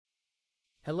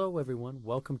Hello, everyone.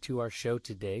 Welcome to our show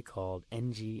today called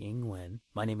NG 英文.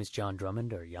 My name is John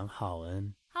Drummond or Young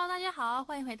Holland. Hello， 大家好，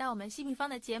欢迎回到我们新平方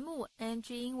的节目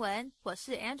NG 英文，我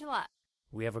是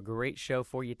Angela。We have a great show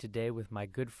for you today with my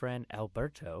good friend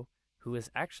Alberto, who is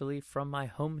actually from my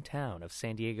hometown of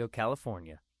San Diego,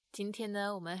 California. 今天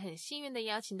呢，我们很幸运的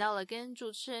邀请到了跟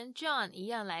主持人 John 一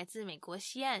样来自美国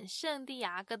西岸圣地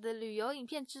亚哥的旅游影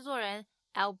片制作人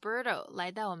Alberto 来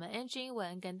到我们 NG 英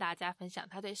文，跟大家分享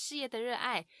他对事业的热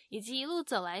爱，以及一路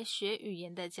走来学语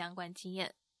言的相关经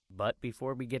验。But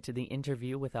before we get to the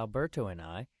interview with Alberto and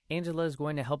I, Angela is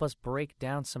going to help us break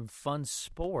down some fun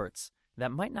sports that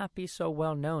might not be so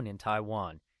well known in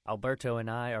Taiwan. Alberto and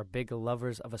I are big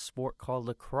lovers of a sport called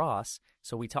lacrosse,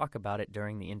 so we talk about it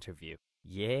during the interview.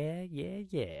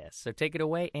 Yeah. So take it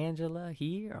away, Angela,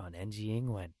 here on NG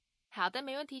英文。好的，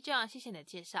没问题 John， 谢谢你的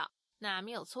介绍。那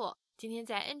没有错，今天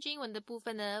在 NG 英文的部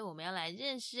分呢，我们要来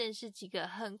认识几个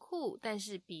很酷但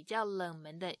是比较冷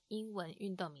门的英文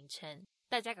运动名称。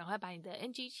大家赶快把你的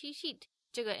NG cheat sheet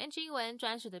这个 NG 英文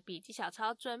专属的笔记小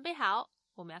抄准备好，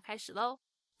我们要开始咯。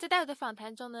在待会的访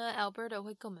谈中呢， Alberto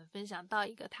会跟我们分享到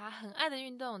一个他很爱的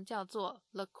运动，叫做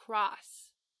lacrosse。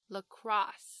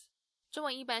 中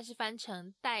文一般是翻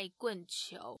成带棍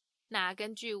球。那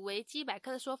根据维基百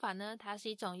科的说法呢，它是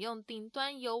一种用顶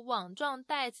端有网状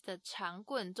带子的长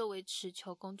棍作为持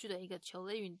球工具的一个球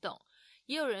类运动，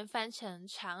也有人翻成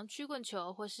长曲棍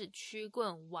球或是曲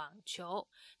棍网球。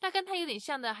那跟它有点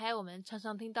像的还有我们常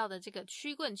常听到的这个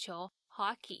曲棍球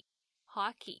hockey。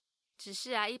 只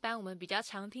是一般我们比较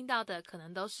常听到的可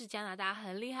能都是加拿大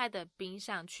很厉害的冰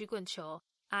上曲棍球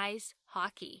ice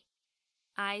hockey。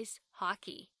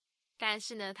 但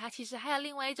是呢，它其实还有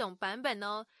另外一种版本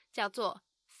哦，叫做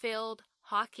field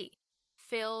hockey，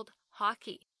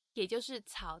 也就是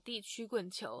草地曲棍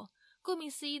球。顾名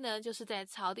思义呢，就是在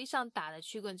草地上打的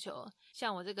曲棍球。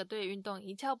像我这个对运动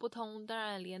一窍不通，当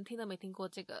然连听都没听过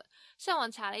这个，上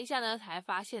网查了一下呢，才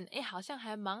发现好像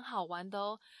还蛮好玩的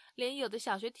哦，连有的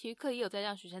小学体育课也有在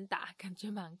让学生打，感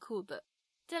觉蛮酷的。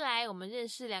再来，我们认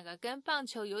识两个跟棒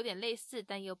球有点类似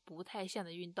但又不太像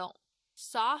的运动，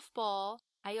 softball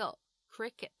还有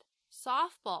cricket。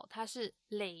 softball 它是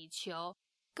垒球，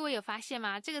各位有发现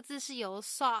吗？这个字是由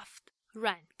soft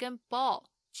软跟 ball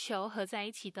球合在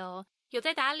一起的哦。有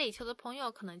在打垒球的朋友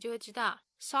可能就会知道，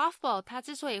 softball 它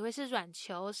之所以会是软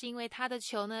球，是因为它的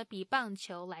球呢比棒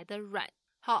球来得软。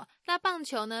好，那棒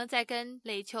球呢在跟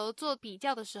垒球做比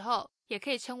较的时候，也可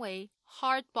以称为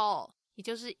hard ball， 也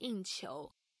就是硬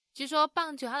球。就是说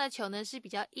棒球它的球呢是比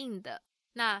较硬的，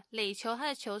那垒球它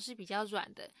的球是比较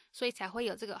软的，所以才会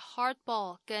有这个 hard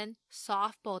ball 跟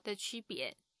soft ball 的区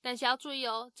别。但是要注意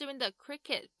哦，这边的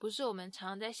cricket 不是我们常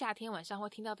常在夏天晚上会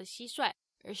听到的蟋蟀，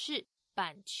而是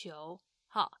板球。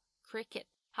好 cricket。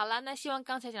 好啦，那希望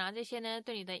刚才讲到这些呢，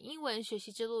对你的英文学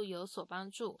习之路有所帮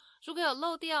助。如果有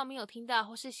漏掉没有听到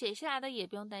或是写下来的也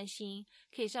不用担心，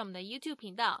可以上我们的 YouTube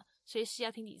频道，随时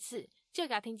要听几次就给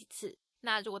它听几次。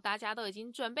那如果大家都已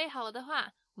经准备好了的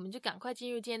话，我们就赶快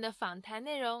进入今天的访谈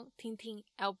内容，听听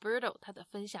Alberto 他的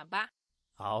分享吧。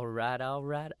All right.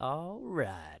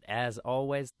 As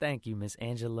always, thank you, Miss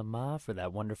Angela Ma, for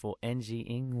that wonderful NG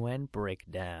英文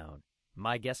breakdown.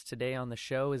 My guest today on the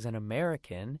show is an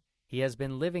American. He has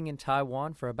been living in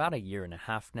Taiwan for about a year and a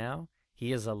half now.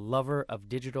 He is a lover of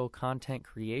digital content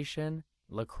creation,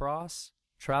 lacrosse,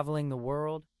 traveling the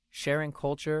world, sharing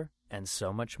culture, and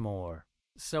so much more.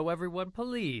 So everyone,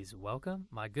 please welcome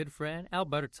my good friend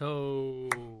Alberto.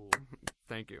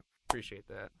 Thank you. Appreciate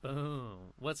that.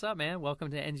 Boom. What's up, man?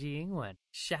 Welcome to NG 英文.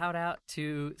 Shout out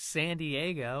to San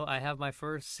Diego. I have my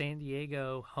first San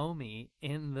Diego homie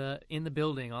in the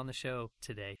building on the show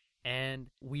today. And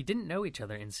we didn't know each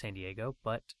other in San Diego,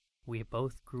 but we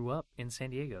both grew up in San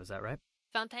Diego. Is that right?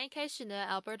 访谈一开始呢，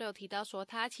 Alberto 提到说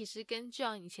他其实跟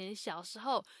John 以前小时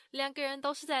候两个人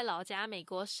都是在老家美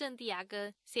国圣地亚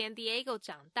哥 San Diego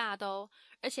长大的哦，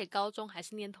而且高中还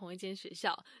是念同一间学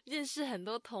校，认识很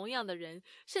多同样的人，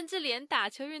甚至连打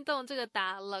球运动这个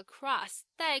打 lacrosse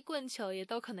带棍球也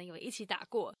都可能有一起打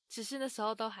过，只是那时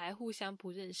候都还互相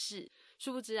不认识。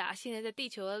殊不知现在在地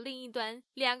球的另一端，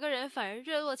两个人反而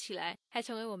热络起来，还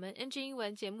成为我们 NG 英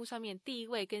文节目上面第一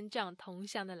位跟 John 同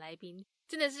乡的来宾，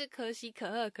真的是可喜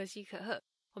可贺。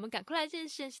我们赶快来认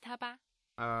识他吧。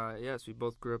Yes, we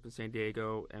both grew up in San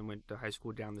Diego and went to high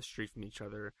school down the street from each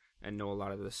other and know a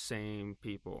lot of the same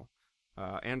people.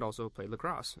 And also played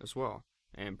lacrosse as well,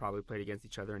 and probably played against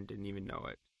each other and didn't even know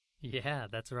it. Yeah,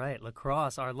 that's right.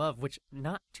 Lacrosse, our love, which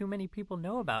not too many people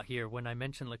know about here when I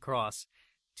mention lacrosse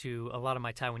to a lot of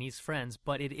my Taiwanese friends,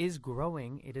 but it is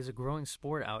growing. It is a growing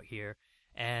sport out here.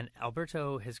 And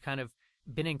Alberto has kind of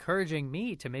been encouraging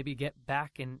me to maybe get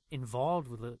back involved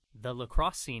with the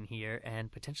lacrosse scene here and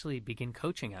potentially begin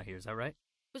coaching out here. Is that right?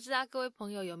 不知道各位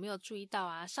朋友有没有注意到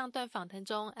啊？上段访谈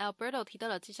中 Alberto 提到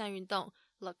了这项运动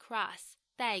lacrosse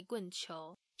带棍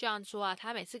球。这样说啊，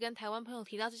他每次跟台湾朋友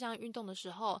提到这项运动的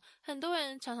时候，很多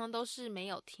人常常都是没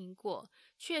有听过。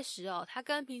确实哦，它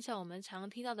跟平常我们常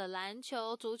听到的篮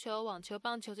球、足球、网球、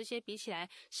棒球这些比起来，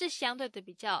是相对的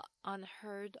比较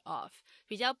unheard of，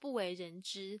 比较不为人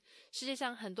知。世界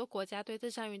上很多国家对这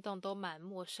项运动都蛮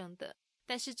陌生的。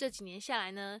但是这几年下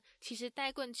来呢，其实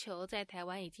带棍球在台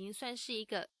湾已经算是一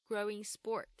个 growing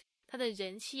sport， 它的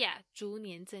人气啊逐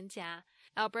年增加。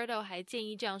Alberto 还建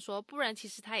议这样说，不然其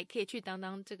实他也可以去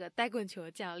当这个带棍球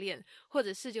的教练，或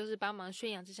者是就是帮忙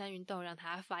宣扬这项运动，让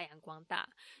它发扬光大。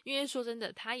因为说真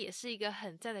的，它也是一个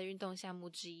很赞的运动项目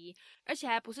之一，而且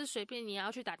还不是随便你要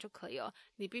去打就可以哦，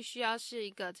你必须要是一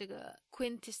个这个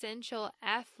quintessential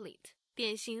athlete。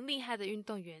典型厉害的运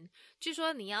动员，据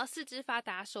说你要四肢发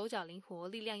达、手脚灵活、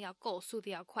力量要够、速度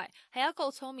要快，还要够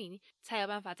聪明，才有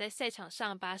办法在赛场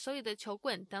上把手里的球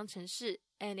棍当成是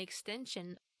an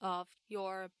extension of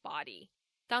your body，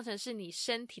 当成是你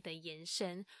身体的延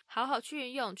伸，好好去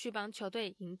运用，去帮球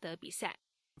队赢得比赛。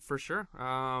For sure.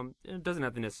 It doesn't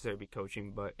have to necessarily be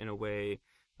coaching, but in a way,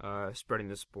 spreading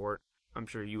the sport. I'm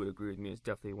sure you would agree with me. It's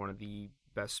definitely one of the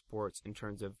best sports in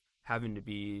terms of having to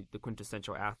be the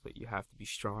quintessential athlete. You have to be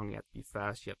strong, you have to be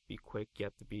fast, you have to be quick, you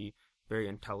have to be very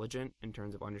intelligent in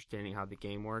terms of understanding how the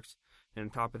game works. And on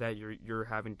top of that, you're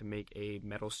having to make a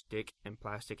metal stick and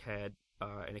plastic head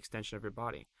an extension of your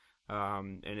body.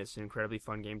 And it's an incredibly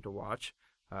fun game to watch.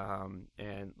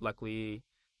 And luckily,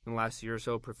 in the last year or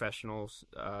so,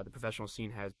 the professional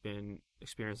scene has been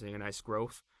experiencing a nice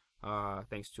growth,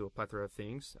 thanks to a plethora of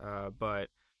things. But,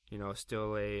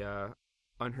 still a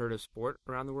unheard of sport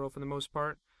around the world for the most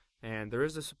part. And there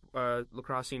is this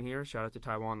lacrosse scene here. Shout out to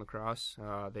Taiwan Lacrosse.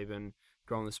 They've been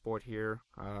growing the sport here,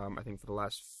 I think, for the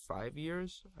last 5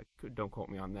 years. Don't quote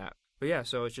me on that. But yeah,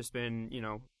 so it's just been,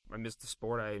 I miss the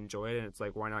sport. I enjoy it, and it's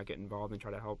like, why not get involved and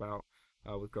try to help out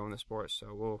with growing the sport?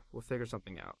 So we'll figure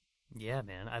something out. Yeah,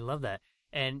 man, I love that.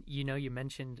 And you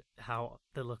mentioned how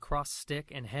the lacrosse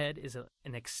stick and head is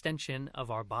an extension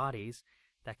of our bodies.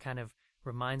 That kind of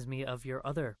reminds me of your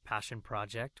other passion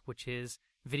project, which is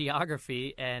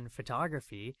videography and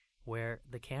photography, where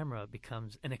the camera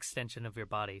becomes an extension of your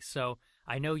body. So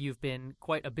I know you've been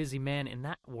quite a busy man in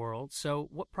that world. So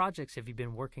what projects have you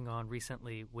been working on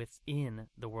recently within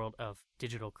the world of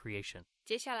digital creation?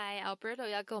 接下来 Alberto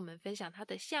要跟我们分享他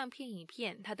的相片影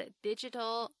片，他的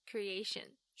digital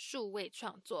creation 数位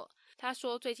创作。他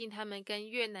说最近他们跟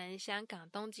越南、香港、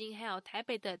东京还有台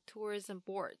北的 tourism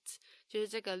boards， 就是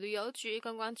这个旅游局、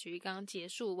观光局刚结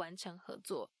束完成合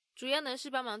作，主要呢是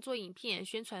帮忙做影片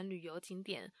宣传旅游景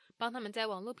点，帮他们在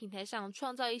网络平台上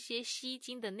创造一些吸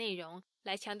睛的内容，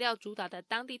来强调主打的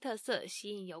当地特色，吸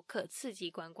引游客，刺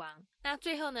激观光。那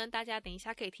最后呢，大家等一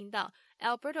下可以听到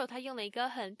Alberto 他用了一个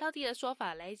很道地的说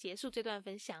法来结束这段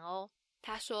分享哦。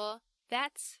他说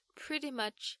That's pretty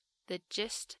much the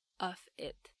gist of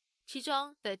it。 其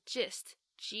中 the gist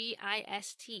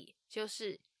G-I-S-T 就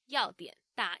是要点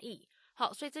大意。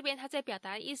好，所以这边他在表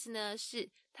达的意思呢，是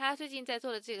他最近在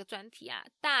做的这个专题啊，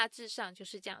大致上就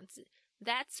是这样子。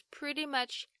That's pretty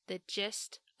much the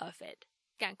gist of it。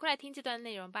 赶快来听这段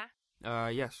内容吧。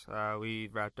Yes, we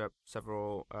wrapped up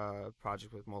several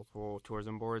projects with multiple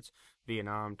tourism boards,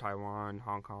 Vietnam, Taiwan,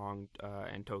 Hong Kong,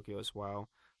 and Tokyo as well.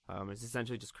 It's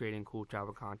essentially just creating cool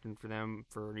travel content for them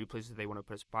for new places they want to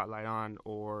put a spotlight on,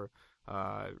 or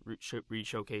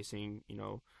re-showcasing,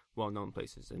 well-known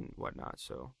places and whatnot.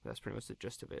 So that's pretty much the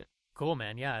gist of it. Cool,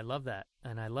 man. Yeah, I love that.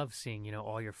 And I love seeing,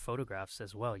 all your photographs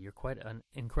as well. You're quite an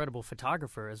incredible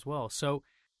photographer as well. So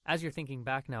as you're thinking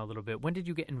back now a little bit, when did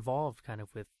you get involved kind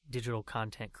of with digital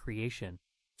content creation?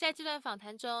 在这段访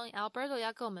谈中 Alberto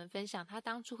要跟我们分享他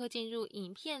当初会进入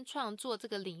影片创作这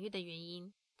个领域的原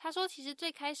因。他说其实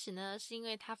最开始呢，是因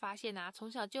为他发现啊，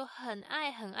从小就很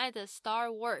爱的 Star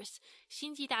Wars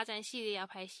星际大战系列要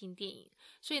拍新电影，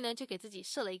所以呢就给自己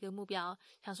设了一个目标，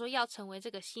想说要成为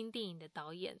这个新电影的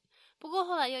导演。不过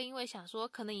后来又因为想说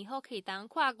可能以后可以当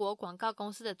跨国广告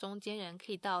公司的中间人，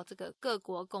可以到这个各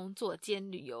国工作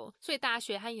兼旅游，所以大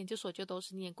学和研究所就都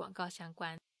是念广告相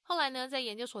关。后来呢，在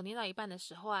研究所念到一半的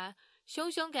时候啊，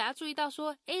熊给他注意到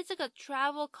说，这个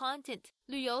travel content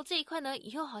旅游这一块呢，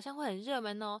以后好像会很热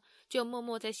门哦，就默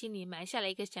默在心里埋下了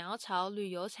一个想要朝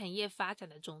旅游产业发展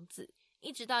的种子。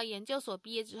一直到研究所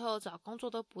毕业之后找工作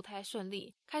都不太顺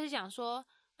利，开始想说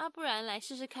不然来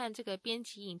试试看这个编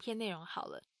辑影片内容好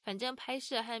了，反正拍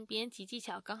摄和编辑技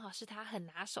巧刚好是他很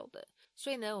拿手的。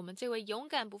所以呢，我们这位勇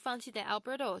敢不放弃的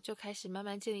Alberto 就开始慢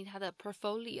慢建立他的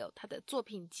portfolio， 他的作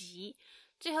品集，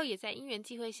最后也在因缘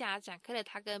际会下展开了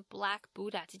他跟 Black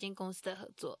Buddha 这间公司的合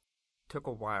作。Took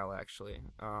a while, actually.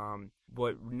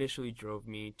 What initially drove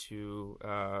me to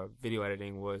video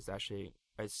editing was actually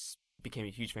I became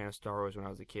a huge fan of Star Wars when I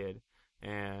was a kid,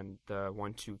 and the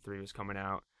 1, 2, 3 was coming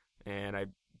out, and I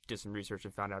did some research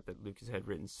and found out that Lucas had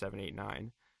written 7, 8,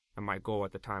 9. And my goal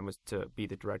at the time was to be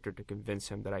the director to convince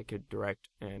him that I could direct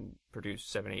and produce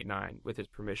 7, 8, 9 with his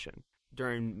permission.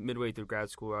 During midway through grad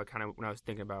school, when I was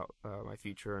thinking about my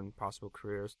future and possible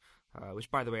careers,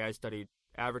 which, by the way, I studied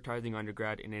advertising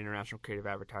undergrad in international creative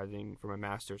advertising for my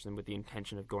master's, and with the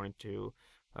intention of going to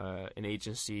an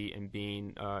agency and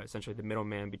being essentially the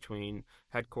middleman between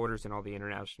headquarters and all the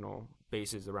international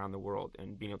bases around the world,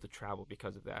 and being able to travel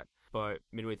because of that. But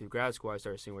midway through grad school, I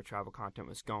started seeing where travel content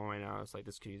was going. I was like,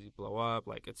 this could easily blow up.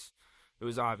 Like, it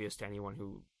was obvious to anyone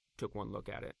who took one look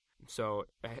at it. So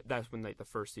that's when the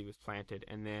first seed was planted.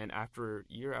 And then after a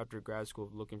year after grad school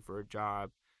of looking for a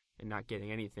job and not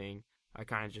getting anything, I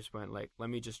kind of just went like, let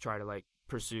me just try to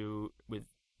pursue with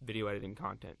video editing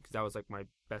content, because that was my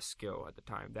best skill at the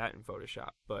time, that and Photoshop.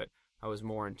 But I was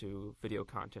more into video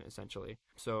content essentially.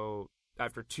 So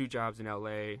after 2 jobs in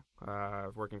LA,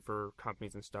 working for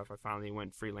companies and stuff, I finally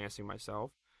went freelancing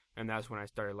myself. And that's when I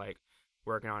started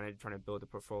working on it, trying to build a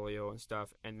portfolio and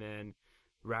stuff. And then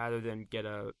rather than get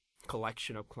a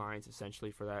collection of clients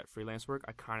essentially for that freelance work,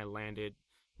 I kind of landed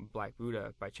Black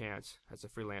Buddha by chance as a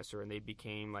freelancer. And they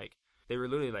became they were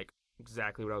literally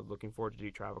exactly what I was looking for to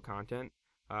do travel content.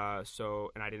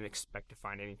 And I didn't expect to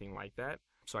find anything like that.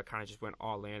 So I kind of just went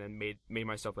all in and made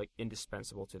myself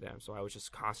indispensable to them. So I was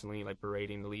just constantly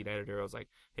berating the lead editor. I was like,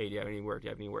 hey, do you have any work? Do you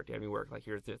have any work? Do you have any work?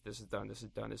 Here's this. This is done. This is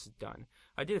done. This is done.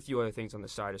 I did a few other things on the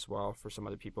side as well for some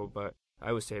other people, but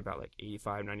I would say about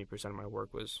 85, 90% of my work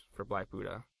was for Black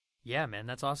Buddha. Yeah, man,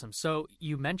 that's awesome. So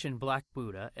you mentioned Black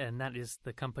Buddha, and that is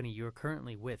the company you're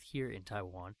currently with here in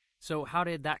Taiwan. So how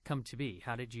did that come to be?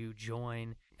 How did you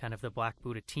join kind of the Black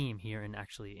Buddha team here and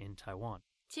actually in Taiwan?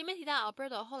 前面提到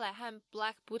Alberto 后来和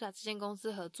Black Buddha 这间公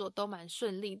司合作都蛮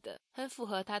顺利的，很符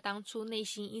合他当初内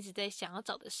心一直在想要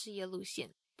找的事业路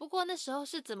线。不过那时候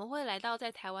是怎么会来到在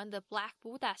台湾的 Black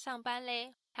Buddha 上班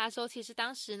嘞？他说其实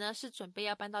当时呢是准备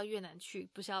要搬到越南去，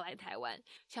不是要来台湾，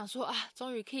想说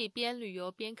终于可以边旅游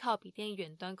边靠笔电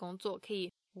远端工作，可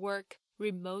以 work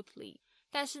remotely。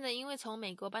但是呢，因为从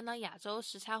美国搬到亚洲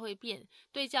时差会变，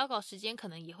对交稿时间可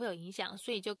能也会有影响，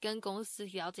所以就跟公司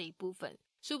提到这一部分。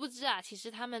殊不知其实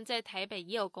他们在台北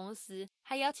也有公司，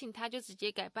还邀请他就直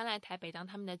接改搬来台北当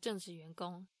他们的正职员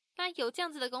工。那有这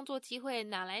样子的工作机会，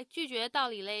哪来拒绝的道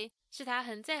理嘞？是他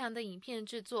很在行的影片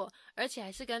制作，而且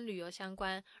还是跟旅游相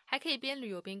关，还可以边旅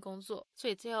游边工作，所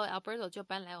以最后 Alberto 就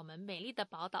搬来我们美丽的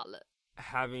宝岛了。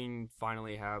Having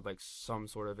finally had some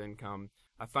sort of income,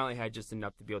 I finally had just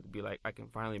enough to be able to be I can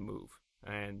finally move.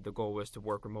 And the goal was to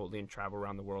work remotely and travel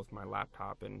around the world with my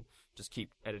laptop and just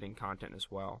keep editing content as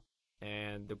well.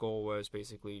 And the goal was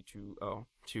basically to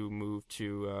move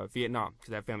to Vietnam,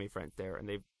 because I have family friends there, and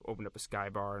they've opened up a sky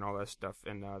bar and all that stuff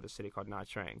in the city called Nha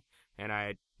Trang. And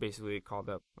I basically called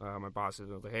up my bosses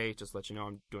and was like, hey, just let you know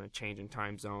I'm doing a change in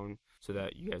time zone so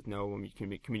that you guys know when you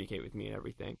can communicate with me and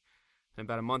everything. And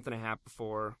about a month and a half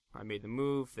before I made the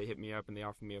move, they hit me up and they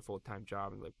offered me a full-time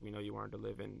job. And we know you wanted to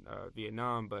live in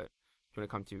Vietnam, but you want to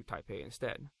come to Taipei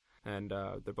instead. And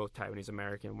they're both Taiwanese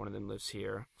American. One of them lives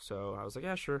here. So I was like,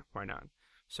 yeah, sure, why not?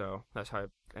 So that's how I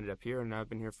ended up here, and I've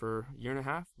been here for a year and a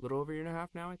half, a little over a year and a half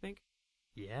now, I think.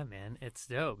 Yeah, man, it's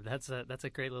dope. That's a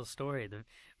great little story.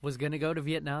 Was going to go to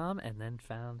Vietnam and then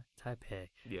found Taipei.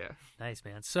 Yeah. Nice,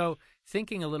 man. So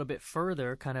thinking a little bit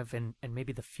further, kind of and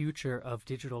maybe the future of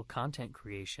digital content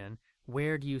creation,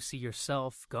 where do you see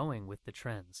yourself going with the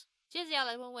trends? 接着要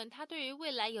来问问他对于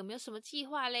未来有没有什么计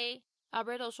划嘞？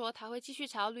 Alberto 说他会继续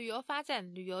朝旅游发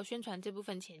展、旅游宣传这部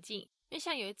分前进。因为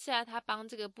像有一次他帮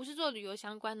这个不是做旅游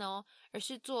相关的而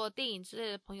是做电影之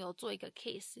类的朋友做一个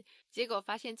case， 结果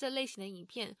发现这类型的影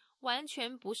片完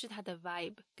全不是他的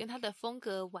vibe， 跟他的风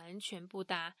格完全不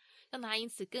搭，让他因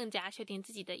此更加确定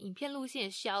自己的影片路线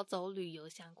是要走旅游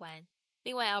相关。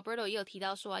另外 Alberto 也有提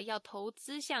到说要投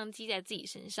资相机在自己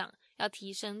身上，要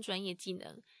提升专业技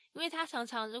能，因为他常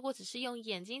常如果只是用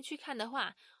眼睛去看的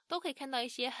话，都可以看到一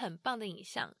些很棒的影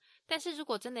像，但是如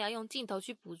果真的要用镜头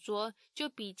去捕捉，就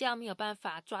比较没有办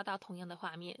法抓到同样的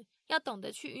画面，要懂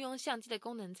得去运用相机的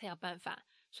功能才有办法。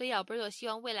所以 Alberto 希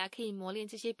望未来可以磨练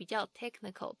这些比较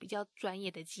technical 比较专业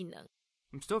的技能。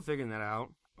 I'm still figuring that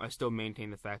out. I still maintain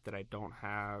the fact that I don't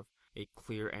have a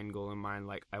clear end goal in mind,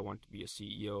 like I want to be a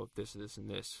CEO of this, this, and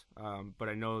this. But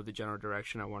I know the general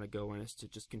direction I want to go in is to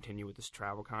just continue with this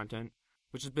travel content,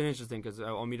 which has been interesting because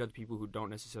I'll meet other people who don't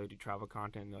necessarily do travel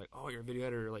content. And they're like, oh, you're a video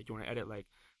editor. Like, do you want to edit like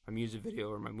a music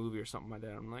video or my movie or something like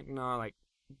that? I'm like, no, like,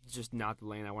 just not the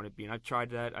lane I want to be in. I've tried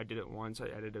that. I did it once. I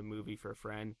edited a movie for a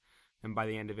friend. And by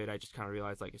the end of it, I just kind of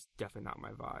realized, like, it's definitely not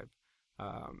my vibe.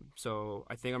 So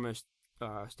I think I'm going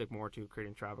to stick more to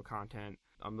creating travel content.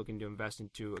 I'm looking to invest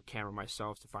into a camera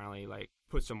myself to finally like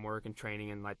put some work and training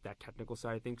in like that technical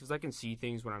side of things, because I can see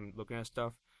things when I'm looking at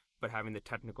stuff, but having the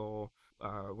technical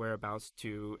whereabouts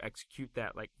to execute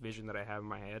that like vision that I have in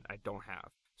my head, I don't have.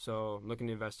 So I'm looking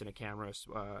to invest in a camera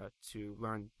to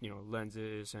learn,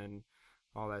 lenses and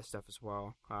all that stuff as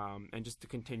well, and just to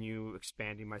continue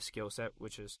expanding my skill set,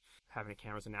 which is having a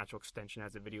camera as a natural extension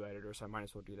as a video editor, so I might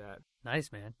as well do that.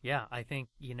 Nice, man. Yeah, I think,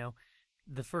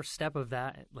 the first step of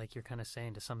that, like you're kind of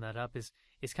saying, to sum that up, is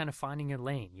kind of finding your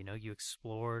lane. You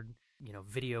explored,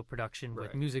 video production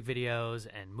with music videos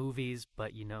and movies,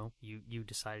 but, you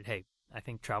decided, hey, I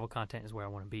think travel content is where I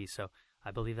want to be. So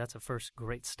I believe that's a first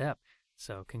great step.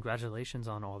 So congratulations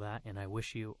on all that, and I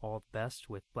wish you all the best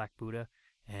with Black Buddha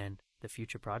and the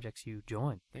future projects you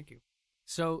join. Thank you.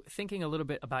 So thinking a little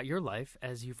bit about your life,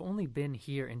 as you've only been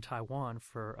here in Taiwan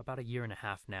for about a year and a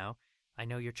half now, I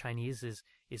know your Chinese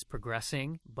is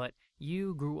progressing, but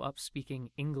you grew up speaking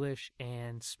English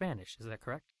and Spanish. Is that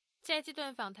correct? 在这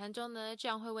段访谈中呢，这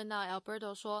样会问到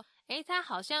Alberto 说，他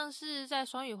好像是在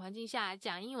双语环境下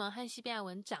讲英文和西班牙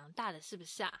文长大的，是不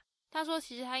是啊？他说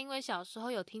其实他因为小时候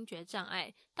有听觉障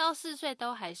碍，到4岁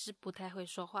都还是不太会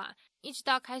说话，一直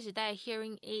到开始戴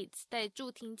hearing aids 戴助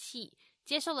听器，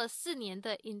接受了4年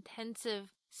的 intensive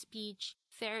speech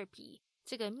therapy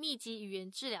这个密集语言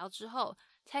治疗之后，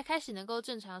才开始能够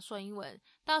正常说英文。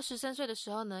到13岁的时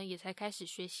候呢，也才开始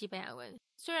学西班牙文。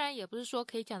虽然也不是说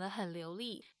可以讲得很流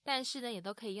利，但是呢，也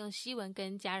都可以用西文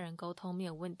跟家人沟通，没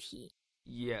有问题。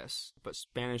Yes, but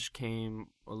Spanish came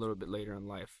a little bit later in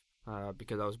life.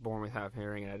 Because I was born with half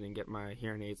hearing and I didn't get my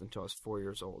hearing aids until I was 4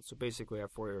 years old. So basically at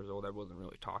 4 years old, I wasn't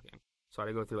really talking. So I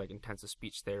had to go through like intensive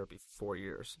speech therapy for 4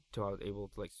 years until I was able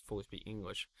to like fully speak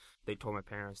English. They told my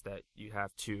parents that you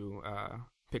have to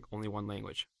pick only one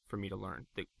language for me to learn,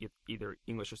 either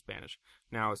English or Spanish.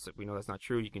 Now we know that's not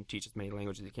true. You can teach as many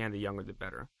languages as you can. The younger, the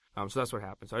better. So that's what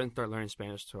happened. So I didn't start learning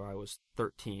Spanish until I was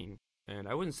 13. And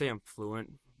I wouldn't say I'm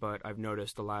fluent, but I've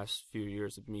noticed the last few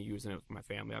years of me using it with my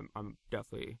family, I'm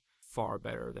definitely far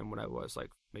better than what I was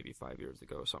like maybe 5 years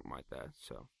ago, something like that.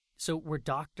 So were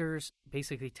doctors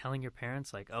basically telling your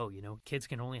parents like, oh, kids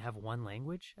can only have one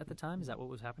language at the time? Is that what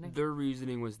was happening? Their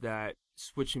reasoning was that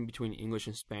switching between English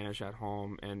and Spanish at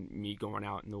home and me going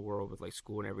out in the world with like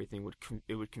school and everything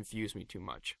would confuse me too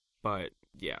much. But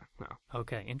yeah, no.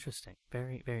 Okay, interesting.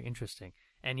 Very, very interesting.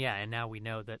 And yeah, and now we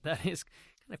know that is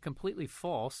kind of completely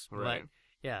false. Right. But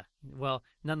yeah, well,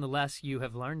 nonetheless, you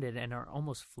have learned it and are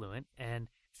almost fluent. And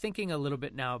thinking a little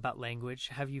bit now about language,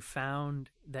 have you found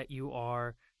that you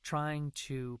are trying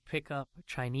to pick up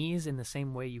Chinese in the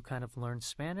same way you kind of learned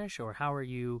Spanish, or how are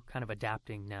you kind of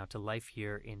adapting now to life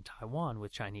here in Taiwan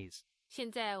with Chinese?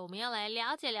 现在我们要来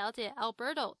了解了解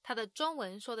Alberto 他的中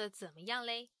文说的怎么样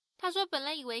嘞？他说本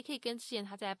来以为可以跟之前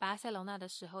他在巴塞隆纳的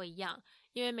时候一样，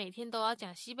因为每天都要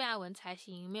讲西班牙文才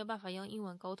行，没有办法用英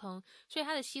文沟通，所以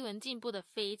他的西文进步的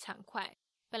非常快。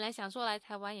本来想说来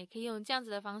台湾也可以用这样子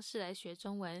的方式来学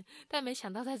中文，但没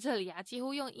想到在这里啊，几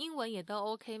乎用英文也都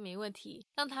OK 没问题，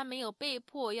让他没有被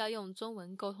迫要用中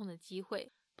文沟通的机会。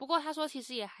不过他说其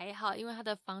实也还好，因为他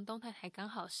的房东太太刚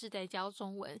好是在教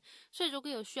中文，所以如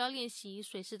果有需要练习，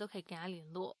随时都可以跟他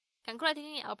联络。赶快来听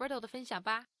听 Alberto 的分享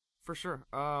吧。For sure.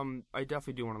 I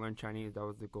definitely do want to learn Chinese. That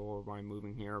was the goal of my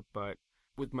moving here, but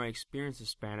with my experience in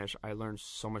Spanish, I learned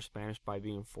so much Spanish by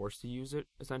being forced to use it,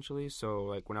 essentially. So,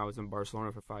 like, when I was in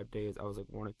Barcelona for 5 days, I was, like,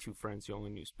 one of 2 friends who only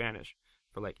knew Spanish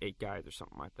for, like, 8 guys or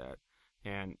something like that.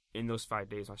 And in those 5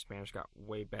 days, my Spanish got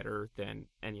way better than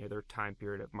any other time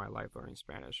period of my life learning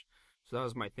Spanish. So that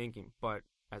was my thinking. But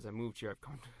as I moved here,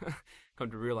 I've come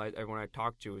to realize everyone I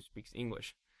talk to speaks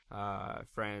English.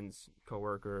 Friends,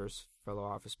 coworkers, fellow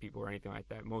office people, or anything like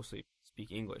that, mostly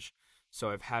speak English. So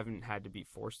I haven't had to be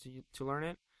forced to learn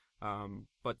it.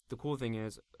 But the cool thing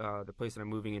is, the place that I'm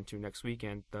moving into next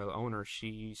weekend, the owner,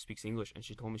 she speaks English, and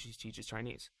she told me she teaches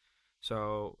Chinese.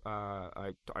 So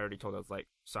I already told her, I was like,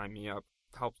 sign me up,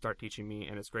 help start teaching me,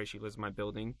 and it's great. She lives in my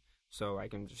building, so I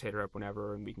can just hit her up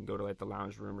whenever, and we can go to like the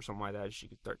lounge room or something like that. She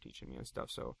could start teaching me and stuff.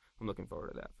 So I'm looking forward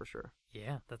to that for sure.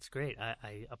 Yeah, that's great.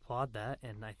 I applaud that,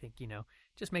 and I think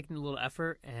just making a little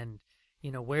effort and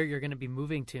where you're going to be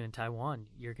moving to in Taiwan.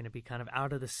 You're going to be kind of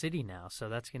out of the city now, so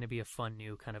that's going to be a fun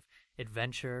new kind of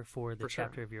adventure for the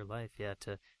chapter of your life,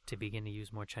 to begin to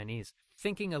use more Chinese.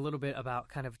 Thinking a little bit about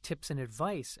kind of tips and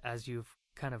advice as you've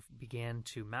kind of began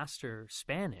to master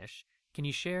Spanish, can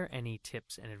you share any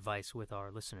tips and advice with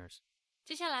our listeners?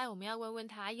 接下来我们要问问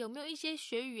他有没有一些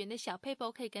学语言的小撇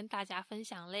步可以跟大家分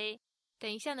享嘞。等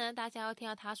一下呢，大家要听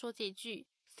到他说这句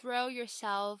Throw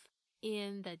yourself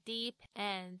in the deep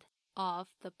end of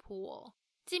the pool，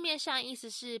 字面上意思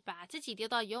是把自己丢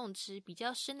到游泳池比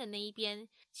较深的那一边，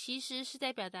其实是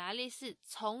在表达类似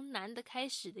从难的开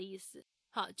始的意思。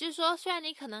好，就是说虽然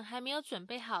你可能还没有准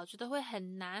备好，觉得会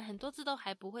很难，很多字都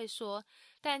还不会说，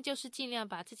但就是尽量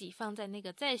把自己放在那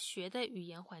个在学的语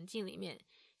言环境里面。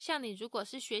像你如果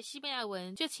是学西班牙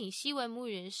文，就请西文母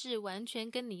语人士完全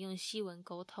跟你用西文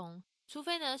沟通，除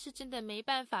非呢是真的没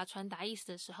办法传达意思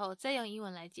的时候，再用英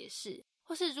文来解释，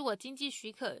或是如果经济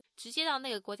许可，直接到那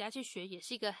个国家去学，也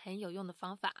是一个很有用的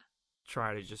方法。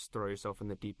Try to just throw yourself in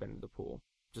the deep end of the pool.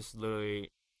 Just literally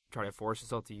try to force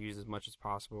yourself to use as much as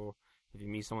possible. If you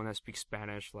meet someone that speaks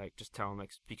Spanish, like just tell them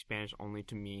like speak Spanish only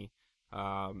to me.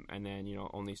 And then,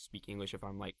 only speak English if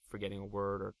I'm like forgetting a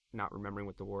word or not remembering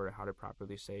what the word or how to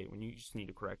properly say it when you just need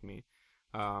to correct me.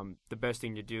 The best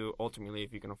thing to do ultimately,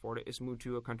 if you can afford it, is move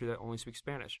to a country that only speaks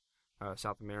Spanish.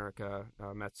 South America,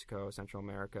 Mexico, Central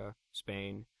America,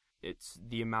 Spain. It's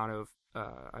the amount of,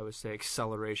 I would say,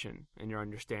 acceleration in your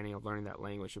understanding of learning that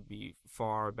language would be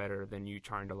far better than you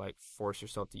trying to like force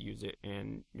yourself to use it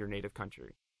in your native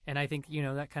country. And I think,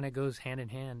 that kind of goes hand in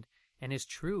hand and is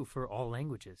true for all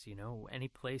languages. Any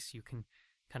place you can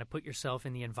kind of put yourself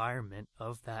in the environment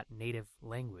of that native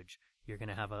language, you're going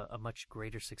to have a much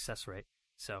greater success rate.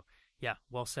 So, yeah,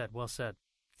 well said, well said.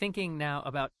 Thinking now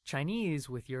about Chinese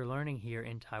with your learning here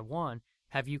in Taiwan,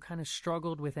 have you kind of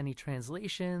struggled with any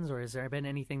translations, or has there been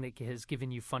anything that has given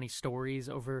you funny stories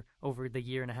over the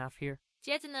year and a half here?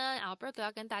 接着呢 Alberto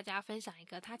要跟大家分享一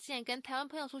个他之前跟台湾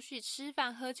朋友出去吃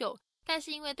饭喝酒，但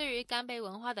是因为对于干杯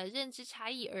文化的认知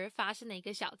差异而发生的一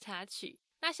个小插曲。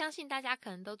那相信大家可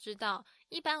能都知道，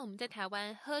一般我们在台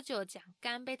湾喝酒讲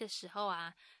干杯的时候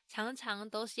啊，常常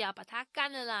都是要把它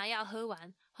干了啦，要喝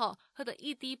完，喝得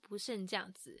一滴不剩这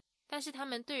样子。但是他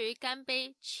们对于干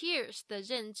杯 cheers 的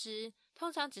认知，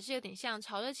通常只是有点像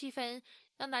炒热气氛，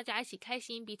让大家一起开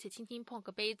心，彼此轻轻碰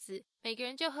个杯子，每个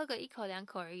人就喝个一口两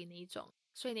口而已那一种。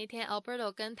所以那天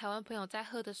Alberto 跟台湾朋友在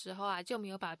喝的时候啊，就没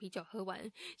有把啤酒喝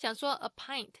完，想说 a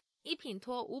pint 一品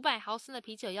托500毫升的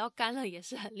啤酒要干了也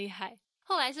是很厉害。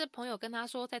后来是朋友跟他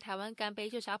说，在台湾干杯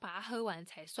就是要把它喝完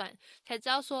才算，才知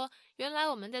道说原来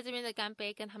我们在这边的干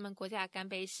杯跟他们国家的干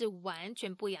杯是完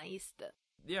全不一样意思的。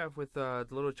Yeah, with the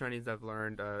little Chinese I've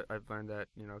learned that,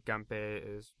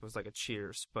 ganpei was like a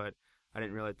cheers, but I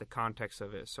didn't realize the context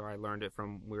of it. So I learned it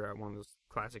from, we were at one of those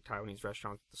classic Taiwanese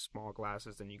restaurants with the small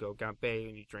glasses, and you go ganpei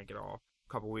and you drink it all.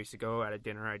 A couple weeks ago at a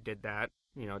dinner, I did that,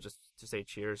 just to say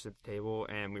cheers at the table,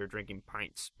 and we were drinking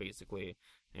pints, basically.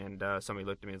 And somebody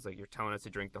looked at me and was like, "You're telling us to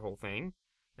drink the whole thing?"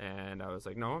 And I was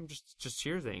like, "No, I'm just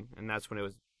cheersing." And that's when it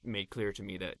was made clear to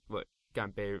me that what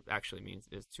ganpei actually means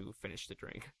is to finish the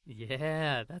drink.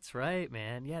 Yeah, that's right,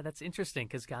 man. Yeah, that's interesting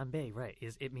because ganpei, right,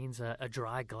 it means a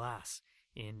dry glass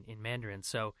in Mandarin.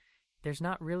 So there's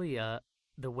not really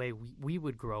the way we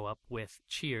would grow up with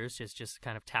cheers, just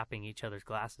kind of tapping each other's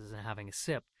glasses and having a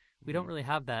sip. We don't really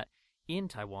have that in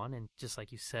Taiwan, and just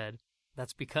like you said,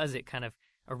 that's because it kind of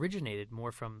originated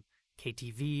more from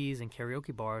KTVs and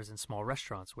karaoke bars and small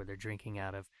restaurants where they're drinking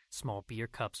out of small beer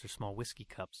cups or small whiskey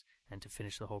cups and to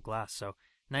finish the whole glass. So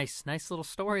nice little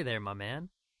story there, my man.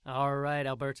 All right,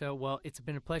 Alberto. Well, it's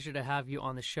been a pleasure to have you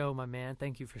on the show, my man.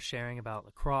 Thank you for sharing about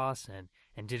lacrosse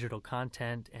and digital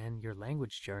content and your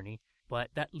language journey.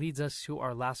 But that leads us to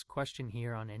our last question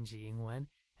here on NG Ingwen,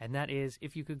 and that is,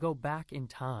 if you could go back in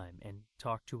time and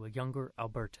talk to a younger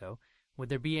Alberto, would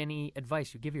there be any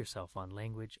advice you give yourself on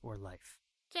language or life?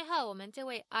 最后我们这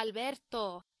位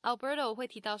Alberto 会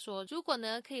提到说，如果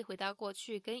呢可以回到过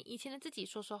去跟以前的自己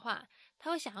说说话，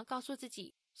他会想要告诉自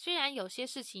己，虽然有些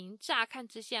事情乍看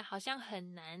之下好像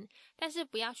很难，但是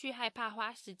不要去害怕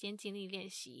花时间精力练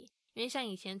习，因为像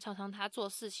以前常常他做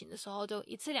事情的时候就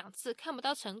一次两次看不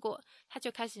到成果，他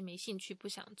就开始没兴趣不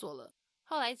想做了。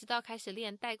后来一直到开始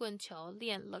练带棍球，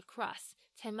练 lacrosse，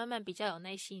 才慢慢比较有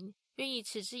耐心，愿意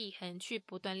持之以恒去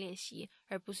不断练习，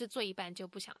而不是做一半就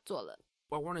不想做了。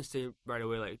I want to say right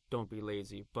away, like, don't be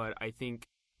lazy, but I think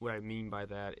what I mean by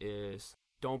that is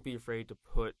don't be afraid to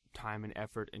put time and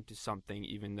effort into something,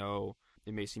 even though it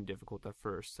it may seem difficult at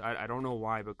first. I don't know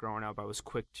why, but growing up, I was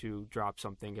quick to drop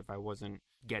something if I wasn't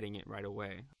getting it right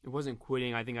away. It wasn't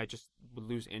quitting. I think I just would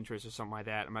lose interest or something like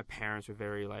that. And my parents were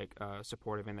very like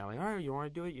supportive in that. Like, all right, you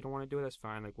want to do it? You don't want to do it? That's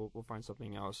fine. Like, we'll find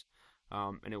something else.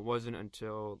 And it wasn't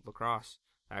until lacrosse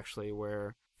actually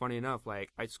where, funny enough,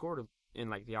 like I scored in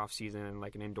like the off season in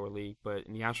like an indoor league, but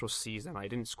in the actual season, I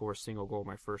didn't score a single goal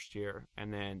my first year.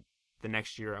 And then the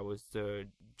next year, I was the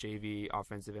JV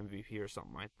offensive MVP or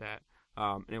something like that.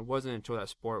 And it wasn't until that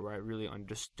sport where I really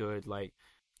understood like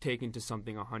taking to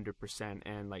something 100%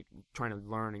 and like trying to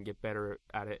learn and get better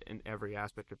at it in every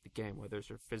aspect of the game, whether it's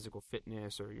your physical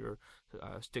fitness or your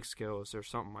stick skills or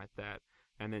something like that.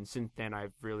 And then since then,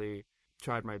 I've really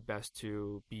tried my best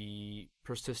to be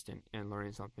persistent in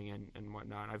learning something and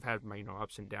whatnot. I've had my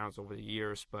ups and downs over the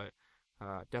years, but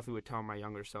definitely would tell my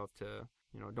younger self to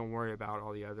don't worry about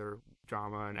all the other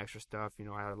drama and extra stuff.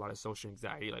 I had a lot of social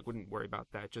anxiety. Like, wouldn't worry about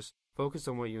that. Just focus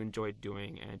on what you enjoy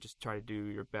doing and just try to do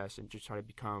your best and just try to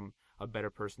become a better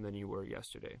person than you were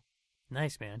yesterday.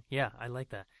 Nice, man. Yeah, I like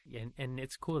that. And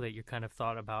it's cool that you kind of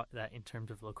thought about that in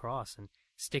terms of lacrosse and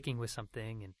sticking with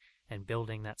something and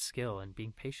building that skill and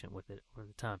being patient with it over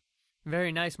the time.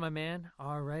 Very nice, my man.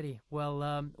 Alrighty.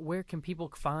 Well, where can people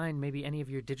find maybe any of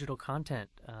your digital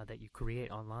content that you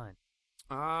create online?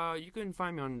 You can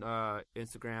find me on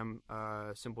Instagram,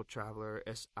 Simple Traveler,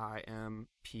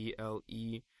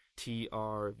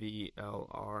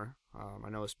 SIMPLETRVLR. I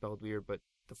know it's spelled weird, but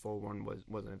the full one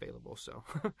wasn't available, so.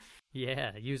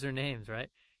 Yeah, usernames, right?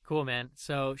 Cool, man.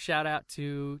 So shout out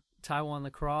to Taiwan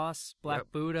Lacrosse,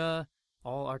 Black Buddha,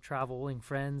 all our traveling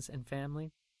friends and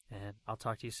family, and I'll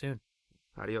talk to you soon.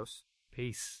 Adios.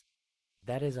 Peace.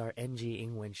 That is our NG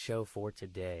Ingwen show for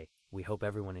today. We hope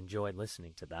everyone enjoyed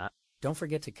listening to that. Don't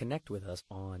forget to connect with us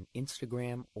on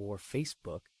Instagram or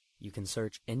Facebook. You can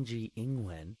search NG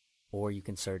Ingwen or you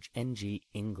can search NG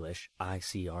English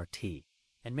ICRT.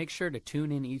 And make sure to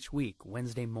tune in each week,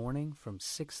 Wednesday morning from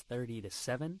 6:30 to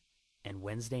 7 and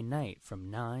Wednesday night from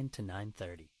 9 to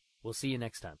 9:30. We'll see you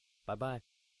next time. Bye-bye.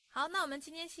 好，那我们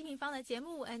今天西平方的节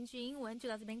目 NG 英文就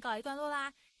到这边告一段落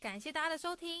啦，感谢大家的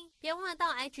收听，别忘了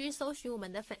到 IG 搜寻我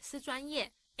们的粉丝专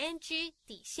页 NG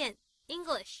底线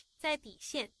English 在底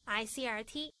线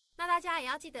ICRT， 那大家也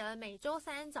要记得每周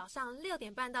三早上6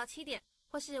点半到7点，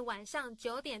或是晚上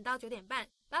9点到9点半，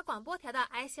把广播调到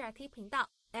ICRT 频道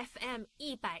FM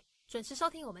 100，准时收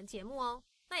听我们节目哦。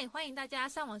那也欢迎大家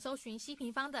上网搜寻西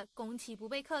平方的攻其不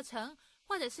备课程，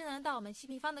或者是呢到我们西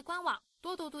平方的官网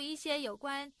多读读一些有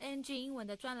关 NG 英文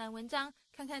的专栏文章，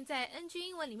看看在 NG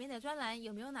英文里面的专栏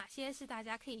有没有哪些是大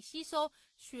家可以吸收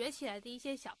学起来的一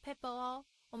些小 paper 哦。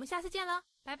我们下次见了，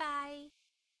拜拜。